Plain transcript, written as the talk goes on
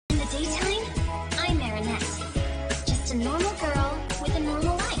daytime, I'm Marinette. Just a normal girl with a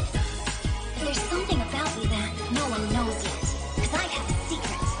normal life. But there's something about me that no one knows yet, because I have a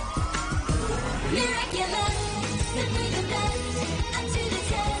secret. Miraculous, simply the best. Up to the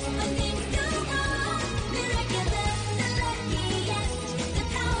test when things go wrong. Miraculous, the luckiest. The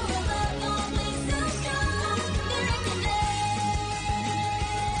power of love always so strong. Miraculous.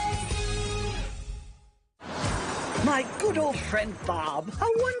 My good old friend Bob, how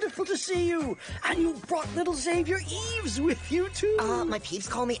wonderful to see you! And you brought little Xavier Eves with you, too! My peeps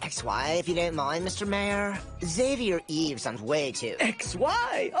call me XY, if you don't mind, Mr. Mayor. Xavier Eves sounds way too...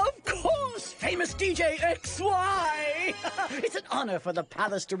 XY? Of course! Famous DJ XY! It's an honor for the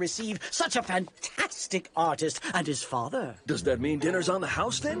palace to receive such a fantastic artist and his father. Does that mean dinner's on the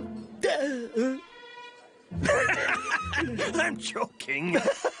house, then? I'm joking.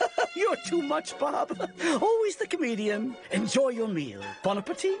 You're too much, Bob. Always the comedian. Enjoy your meal. Bon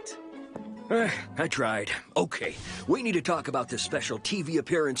appetit. I tried. Okay, we need to talk about this special TV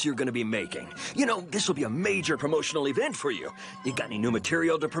appearance you're going to be making. You know, this will be a major promotional event for you. You got any new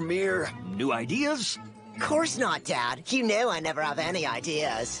material to premiere? New ideas? Of course not, Dad. You know I never have any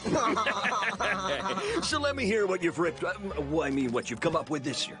ideas. So let me hear what you've ripped... what you've come up with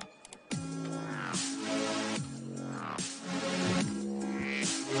this year.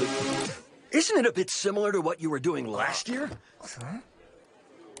 Isn't it a bit similar to what you were doing last year? Huh?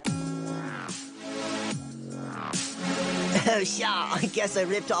 Oh, yeah, I guess I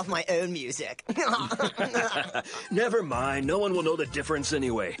ripped off my own music. Never mind, no one will know the difference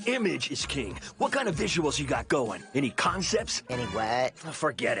anyway. Image is king. What kind of visuals you got going? Any concepts? Any what?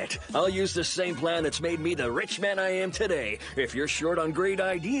 Forget it. I'll use the same plan that's made me the rich man I am today. If you're short on great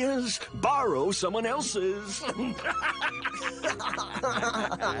ideas, borrow someone else's.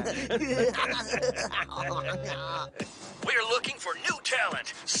 We're looking for new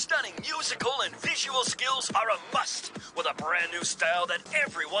talent. Stunning musical and visual skills are a must. With a brand new style that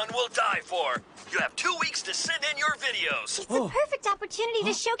everyone will die for. You have 2 weeks to send in your videos. It's the perfect opportunity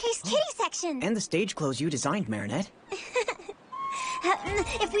to showcase kitty section. And the stage clothes you designed, Marinette.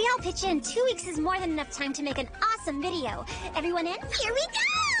 If we all pitch in, 2 weeks is more than enough time to make an awesome video. Everyone in? Here we go!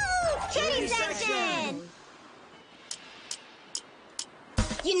 Kitty section!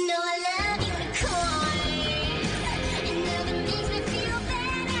 You know I love unicorns. It never makes me feel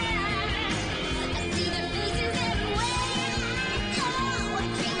better. I see their faces everywhere. Oh, I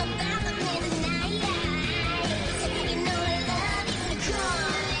dream about them in the night. You know I love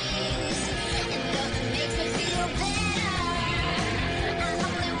unicorns. And nothing makes me feel better. I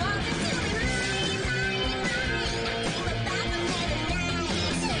only want them to be mine, mine, mine. I dream about them in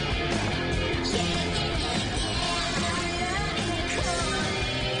the night. Yeah, yeah, yeah, yeah. I love unicorns.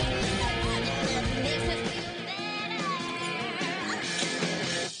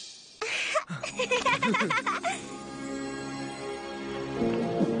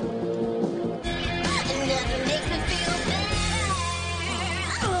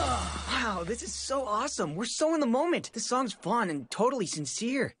 Wow, this is so awesome. We're so in the moment. This song's fun and totally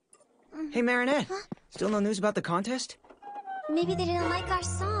sincere. Hey, Marinette. Still no news about the contest? Maybe they didn't like our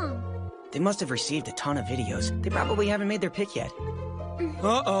song. They must have received a ton of videos. They probably haven't made their pick yet.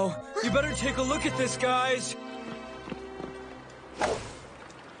 Uh-oh. You better take a look at this, guys.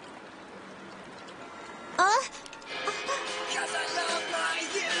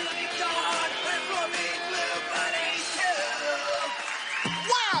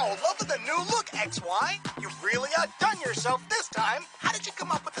 Wow, loving the new look, XY. You really outdone yourself this time. How did you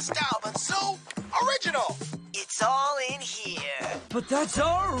come up with the style that's so original? It's all in here. But that's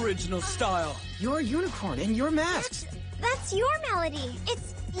our original style. You're a unicorn and your masks. That's your melody.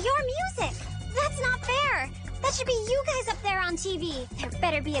 It's your music. That's not fair. That should be you guys up there on TV. There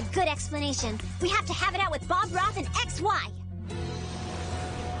better be a good explanation. We have to have it out with Bob Roth and XY.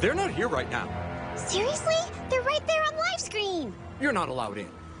 They're not here right now. Seriously? They're right there on live screen. You're not allowed in.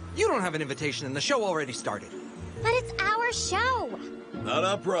 You don't have an invitation and the show already started. But it's our show. Not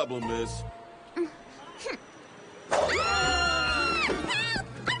our problem, miss. Help!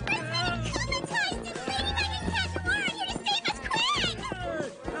 Our friend's being hypnotized! It's raining like a cat!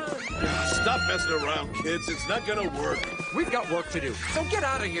 Come on, here to save us, quick! Stop messing around, kids. It's not gonna work. We've got work to do, so get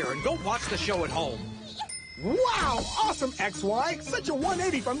out of here and go watch the show at home. Wow, awesome, XY. Such a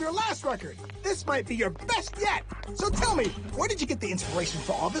 180 from your last record. This might be your best yet. So tell me, where did you get the inspiration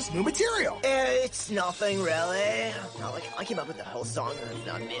for all this new material? It's nothing, really. Not like I came up with the whole song in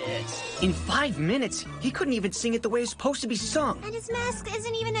 5 minutes. In 5 minutes? He couldn't even sing it the way it's supposed to be sung. And his mask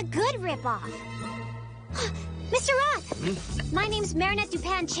isn't even a good ripoff. Mr. Roth! My name's Marinette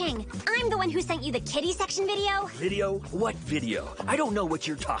Dupin Ching. I'm the one who sent you the kiddie section video. Video? What video? I don't know what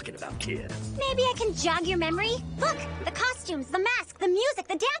you're talking about, kid. Maybe I can jog your memory? Look, the costumes, the mask, the music,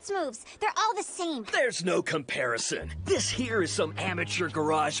 the dance moves. They're all the same. There's no comparison. This here is some amateur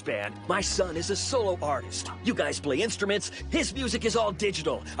garage band. My son is a solo artist. You guys play instruments. His music is all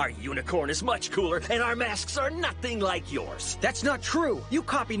digital. Our unicorn is much cooler, and our masks are nothing like yours. That's not true. You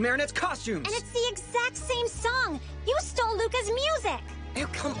copied Marinette's costumes. And it's the exact same song. You stole Luca's music. Oh,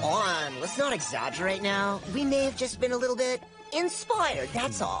 come on. Let's not exaggerate now. We may have just been a little bit inspired,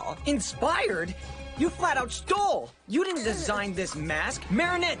 that's all. Inspired? You flat out stole. You didn't design this mask.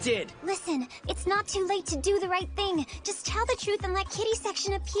 Marinette did. Listen, it's not too late to do the right thing. Just tell the truth and let kiddie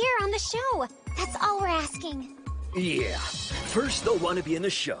section appear on the show. That's all we're asking. Yeah. First, they'll want to be in the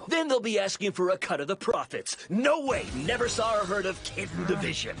show. Then they'll be asking for a cut of the profits. No way. Never saw or heard of Kitten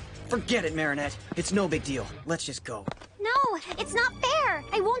Division. Forget it, Marinette. It's no big deal. Let's just go. No, it's not fair.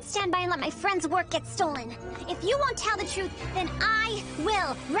 I won't stand by and let my friend's work get stolen. If you won't tell the truth, then I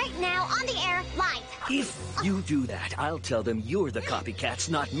will. Right now, on the air, live. If you do that, I'll tell them you're the copycats,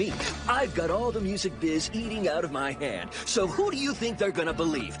 not me. I've got all the music biz eating out of my hand. So who do you think they're gonna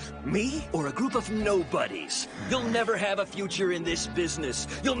believe? Me or a group of nobodies? You'll never have a future in this business.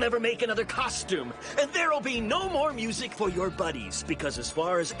 You'll never make another costume. And there'll be no more music for your buddies. Because as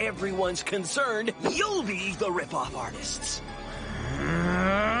far as everyone's concerned, you'll be the rip-off artists.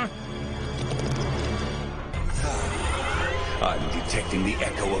 I'm detecting the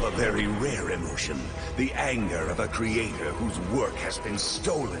echo of a very rare emotion. The anger of a creator whose work has been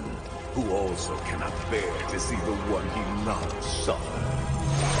stolen, who also cannot bear to see the one he loves suffer.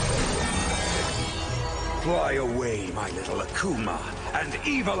 Fly away, my little Akuma, and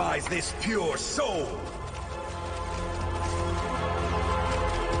evilize this pure soul!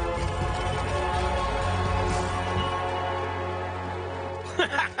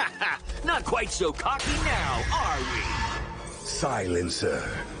 Not quite so cocky now, are we? Silencer,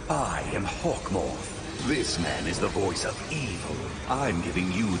 I am Hawkmoth. This man is the voice of evil. I'm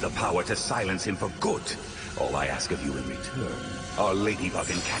giving you the power to silence him for good. All I ask of you in return are Ladybug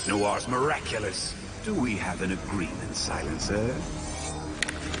and Cat Noir's miraculous. Do we have an agreement, Silencer?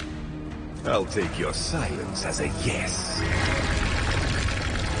 I'll take your silence as a yes.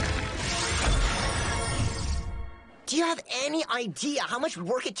 Do you have any idea how much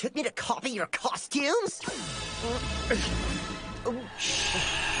work it took me to copy your costumes? I'm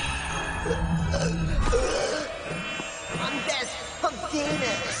best. I'm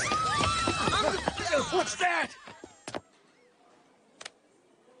famous. What's that?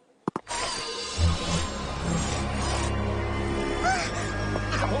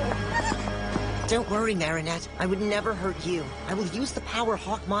 Don't worry, Marinette. I would never hurt you. I will use the power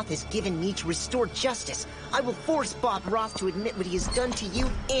Hawkmoth has given me to restore justice. I will force Bob Roth to admit what he has done to you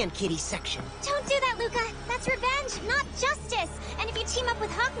and Kiddie Section. Don't do that, Luca. That's revenge, not justice. And if you team up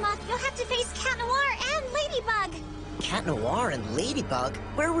with Hawkmoth, you'll have to face Cat Noir and Ladybug. Cat Noir and Ladybug?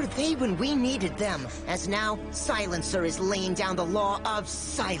 Where were they when we needed them? As now, Silencer is laying down the law of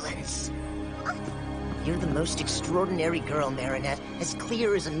silence. You're the most extraordinary girl, Marinette. As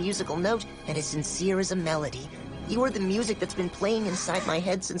clear as a musical note and as sincere as a melody. You are the music that's been playing inside my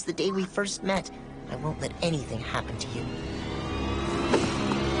head since the day we first met. I won't let anything happen to you.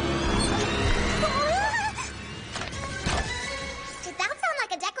 Did that sound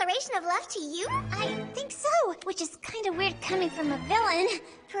like a declaration of love to you? I think so, which is kind of weird coming from a villain.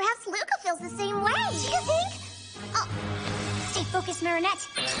 Perhaps Luca feels the same way. Do you think? Oh, stay focused, Marinette.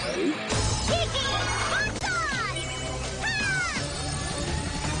 Kiki!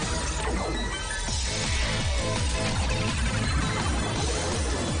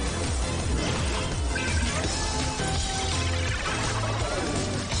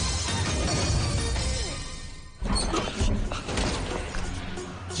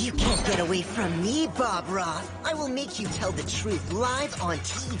 You can't get away from me, Bob Roth. I will make you tell the truth live on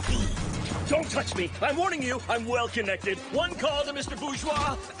TV. Don't touch me. I'm warning you. I'm well connected. One call to Mr.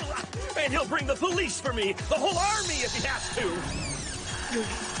 Bourgeois, and he'll bring the police for me. The whole army if he has to.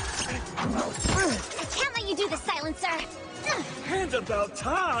 I can't let you do this, Silencer. And about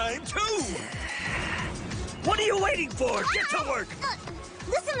time, too. What are you waiting for? Get to work.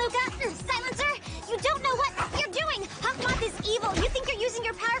 Listen, Luca. Silencer, you don't know what you're doing. Hawkmoth is evil. You think you're using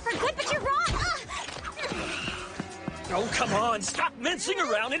your power for good, but you're wrong. Oh, come on. Stop mincing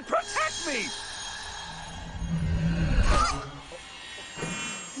around and protect me.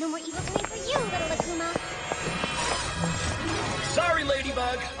 No more evil doing for you, little Akuma. Sorry,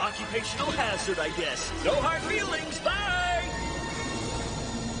 Ladybug. Occupational hazard, I guess. No hard feelings. Bye.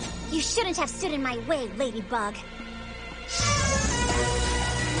 You shouldn't have stood in my way, Ladybug.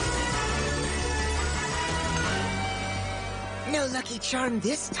 No lucky charm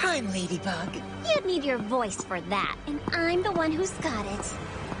this time, Ladybug. You'd need your voice for that, and I'm the one who's got it.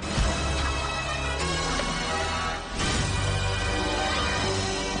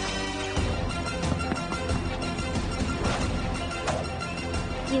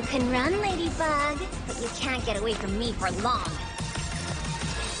 You can run, Ladybug, but you can't get away from me for long.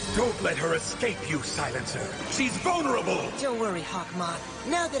 Don't let her escape you, Silencer. She's vulnerable. Don't worry, Hawkmoth.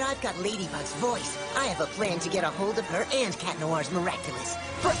 Now that I've got Ladybug's voice, I have a plan to get a hold of her and Cat Noir's Miraculous.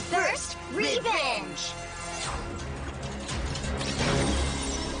 But first, revenge!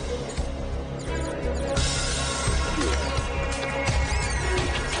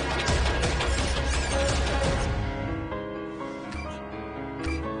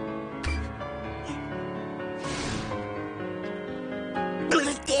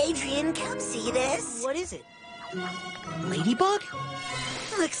 Adrian, come see this. What is it? Ladybug?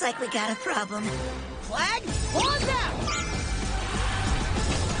 Looks like we got a problem. Flag? Pause out!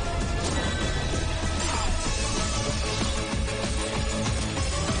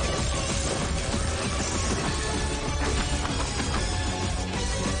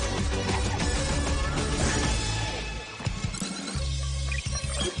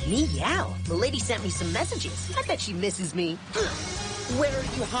 Meow. The lady sent me some messages. I bet she misses me. Where are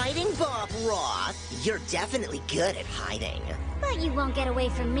you hiding, Bob Roth? You're definitely good at hiding. But you won't get away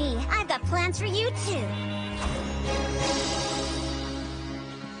from me. I've got plans for you, too.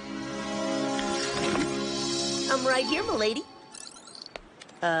 I'm right here, m'lady.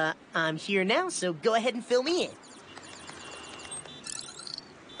 I'm here now, so go ahead and fill me in.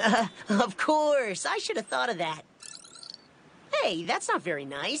 Of course. I should have thought of that. Hey, that's not very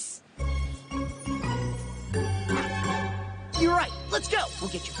nice. You're right. Let's go.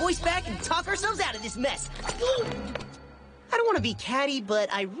 We'll get your voice back and talk ourselves out of this mess. I don't want to be catty,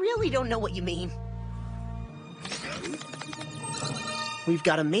 but I really don't know what you mean. We've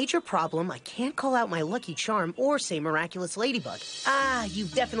got a major problem. I can't call out my lucky charm or say Miraculous Ladybug. Ah,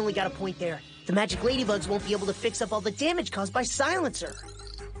 you've definitely got a point there. The magic ladybugs won't be able to fix up all the damage caused by Silencer.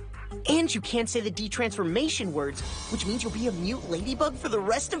 And you can't say the detransformation words, which means you'll be a mute ladybug for the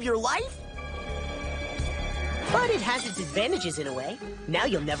rest of your life? But it has its advantages in a way. Now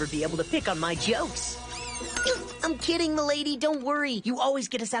you'll never be able to pick on my jokes. I'm kidding, m'lady. Don't worry. You always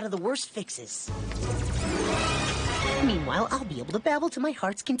get us out of the worst fixes. Meanwhile, I'll be able to babble to my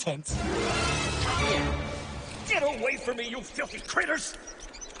heart's content. Get away from me, you filthy critters!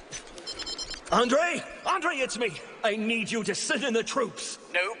 Andre! Andre, it's me! I need you to send in the troops!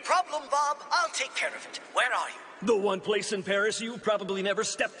 No problem, Bob. I'll take care of it. Where are you? The one place in Paris you probably never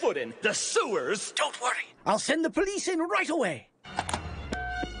stepped foot in. The sewers! Don't worry. I'll send the police in right away.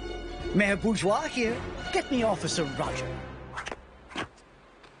 Mayor Bourgeois here. Get me Officer Roger.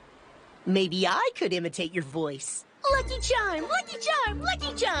 Maybe I could imitate your voice. Lucky charm! Lucky charm!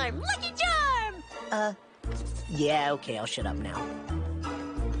 Lucky charm! Lucky charm! Yeah, okay, I'll shut up now.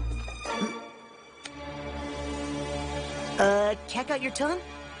 Cat got your tongue?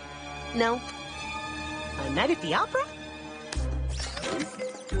 No. A night at the opera?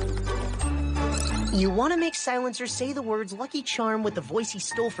 You want to make Silencer say the words Lucky Charm with the voice he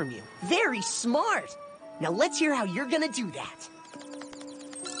stole from you. Very smart! Now let's hear how you're gonna do that.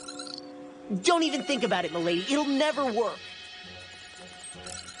 Don't even think about it, m'lady. It'll never work.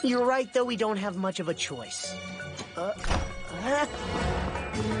 You're right, though, we don't have much of a choice.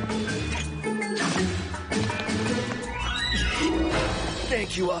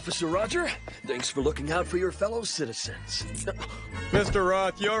 Thank you, Officer Roger. Thanks for looking out for your fellow citizens. Mr.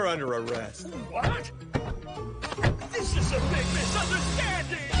 Roth, you're under arrest. What? This is a big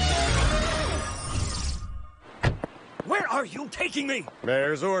misunderstanding! Where are you taking me?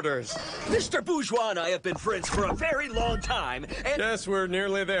 Mayor's orders. Mr. Bourgeois and I have been friends for a very long time, and... Yes, we're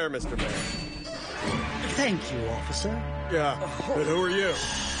nearly there, Mr. Mayor. Thank you, officer. Yeah, but who are you?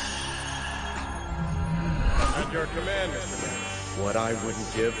 At your command, Mr. Mayor. What I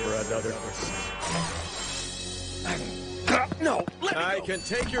wouldn't give for another No, let me I go. can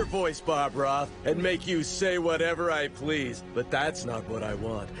take your voice, Bob Roth, and make you say whatever I please, but that's not what I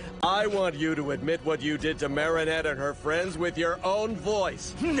want. I want you to admit what you did to Marinette and her friends with your own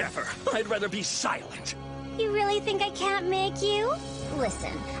voice. Never. I'd rather be silent. You really think I can't make you?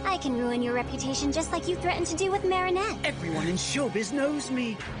 Listen, I can ruin your reputation just like you threatened to do with Marinette. Everyone in showbiz knows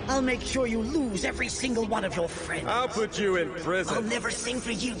me. I'll make sure you lose every single one of your friends. I'll put you in I'll prison. never sing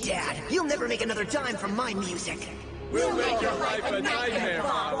for you, Dad. You'll never make another dime from my music. We'll make your life a nightmare,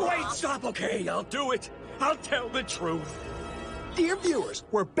 Bob. Wait, stop, okay? I'll do it. I'll tell the truth. Dear viewers,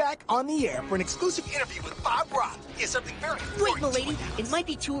 we're back on the air for an exclusive interview with Bob Roth. He has something very Wait, important to milady, it might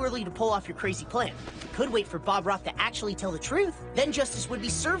be too early to pull off your crazy plan. You could wait for Bob Roth to actually tell the truth. Then justice would be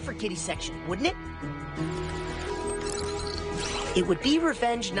served for Kitty Section, wouldn't it? It would be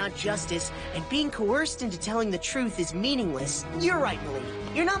revenge, not justice, and being coerced into telling the truth is meaningless. You're right, milady.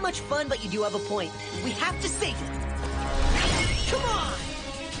 You're not much fun, but you do have a point. We have to save you. Come on!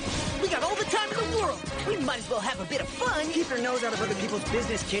 We got all the time in the world. We might as well have a bit of fun. Keep your nose out of other people's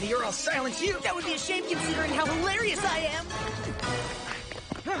business, Kitty, or I'll silence you. That would be a shame considering how hilarious I am.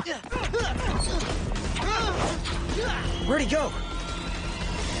 Where'd he go?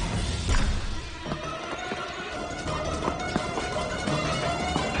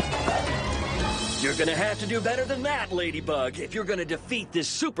 You're gonna have to do better than that, Ladybug, if you're gonna defeat this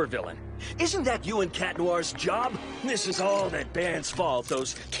supervillain. Isn't that you and Cat Noir's job? This is all that band's fault,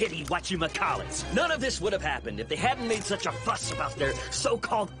 those kitty whatchamacallits. None of this would have happened if they hadn't made such a fuss about their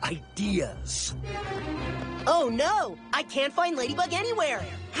so-called ideas. Oh no! I can't find Ladybug anywhere!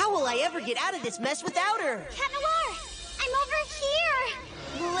 How will I ever get out of this mess without her? Cat Noir, I'm over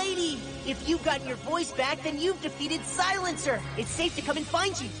here. Lady, if you've gotten your voice back, then you've defeated Silencer. It's safe to come and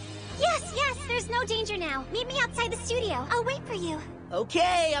find you. Yes, yes, there's no danger now. Meet me outside the studio. I'll wait for you.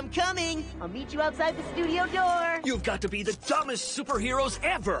 Okay, I'm coming. I'll meet you outside the studio door. You've got to be the dumbest superheroes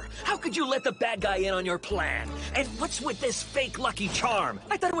ever. How could you let the bad guy in on your plan? And what's with this fake Lucky Charm?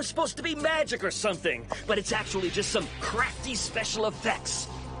 I thought it was supposed to be magic or something, but it's actually just some crafty special effects.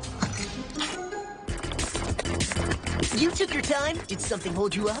 You took your time. Did something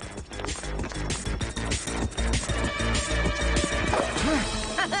hold you up?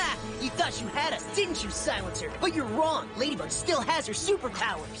 You thought you had us, didn't you, Silencer? But you're wrong. Ladybug still has her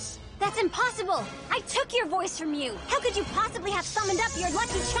superpowers. That's impossible. I took your voice from you. How could you possibly have summoned up your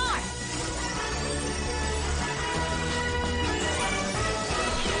lucky charm?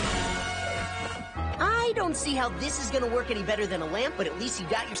 I don't see how this is gonna work any better than a lamp, but at least you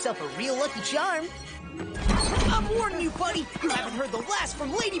got yourself a real lucky charm. I'm warning you, buddy. You haven't heard the last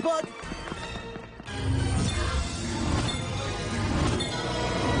from Ladybug.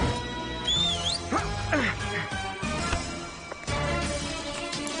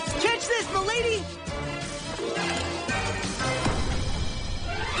 Catch this, milady!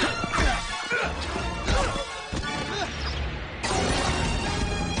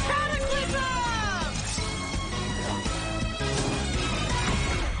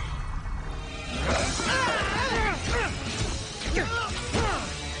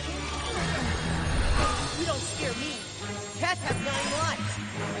 You don't scare me. Cats have 9 lives.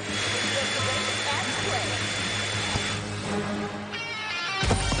 Just the way the cats play.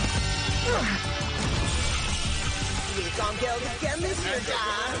 Wir kommen Geld Mr.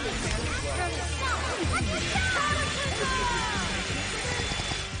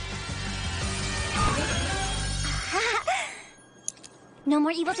 No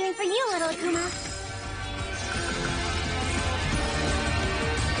more evil doing for you, little Akuma.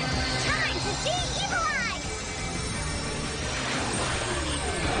 Time to de-evilize!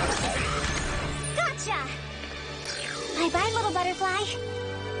 Gotcha! Bye-bye, little butterfly.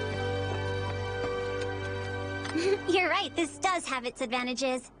 You're right, this does have its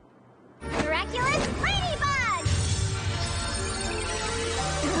advantages. Miraculous Ladybug!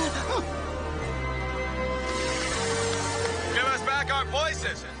 Give us back our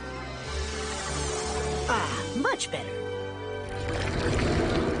voices. Ah, much better.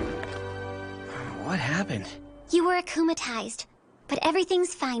 What happened? You were akumatized, but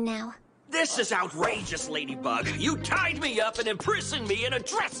everything's fine now. This is outrageous, Ladybug. You tied me up and imprisoned me in a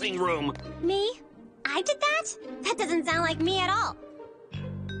dressing room. Me? I did that? That doesn't sound like me at all.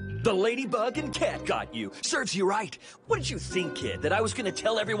 The Ladybug and Cat got you. Serves you right. What did you think, kid? That I was gonna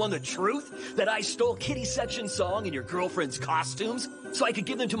tell everyone the truth? That I stole Kitty Section song and your girlfriend's costumes so I could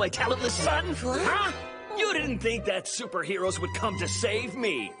give them to my talentless son? Huh? You didn't think that superheroes would come to save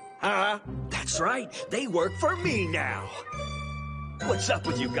me, huh? That's right. They work for me now. What's up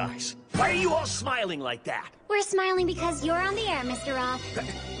with you guys? Why are you all smiling like that? We're smiling because you're on the air, Mr. Roth.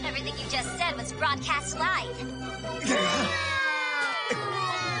 Everything you just said was broadcast live.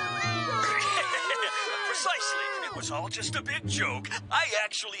 Precisely. It was all just a big joke. I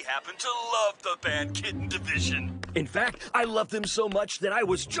actually happen to love the band Kitten Division. In fact, I love them so much that I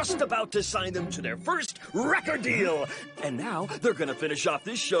was just about to sign them to their first record deal. And now they're gonna finish off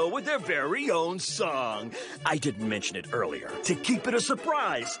this show with their very own song. I didn't mention it earlier to keep it a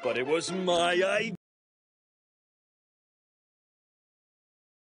surprise, but it was my idea.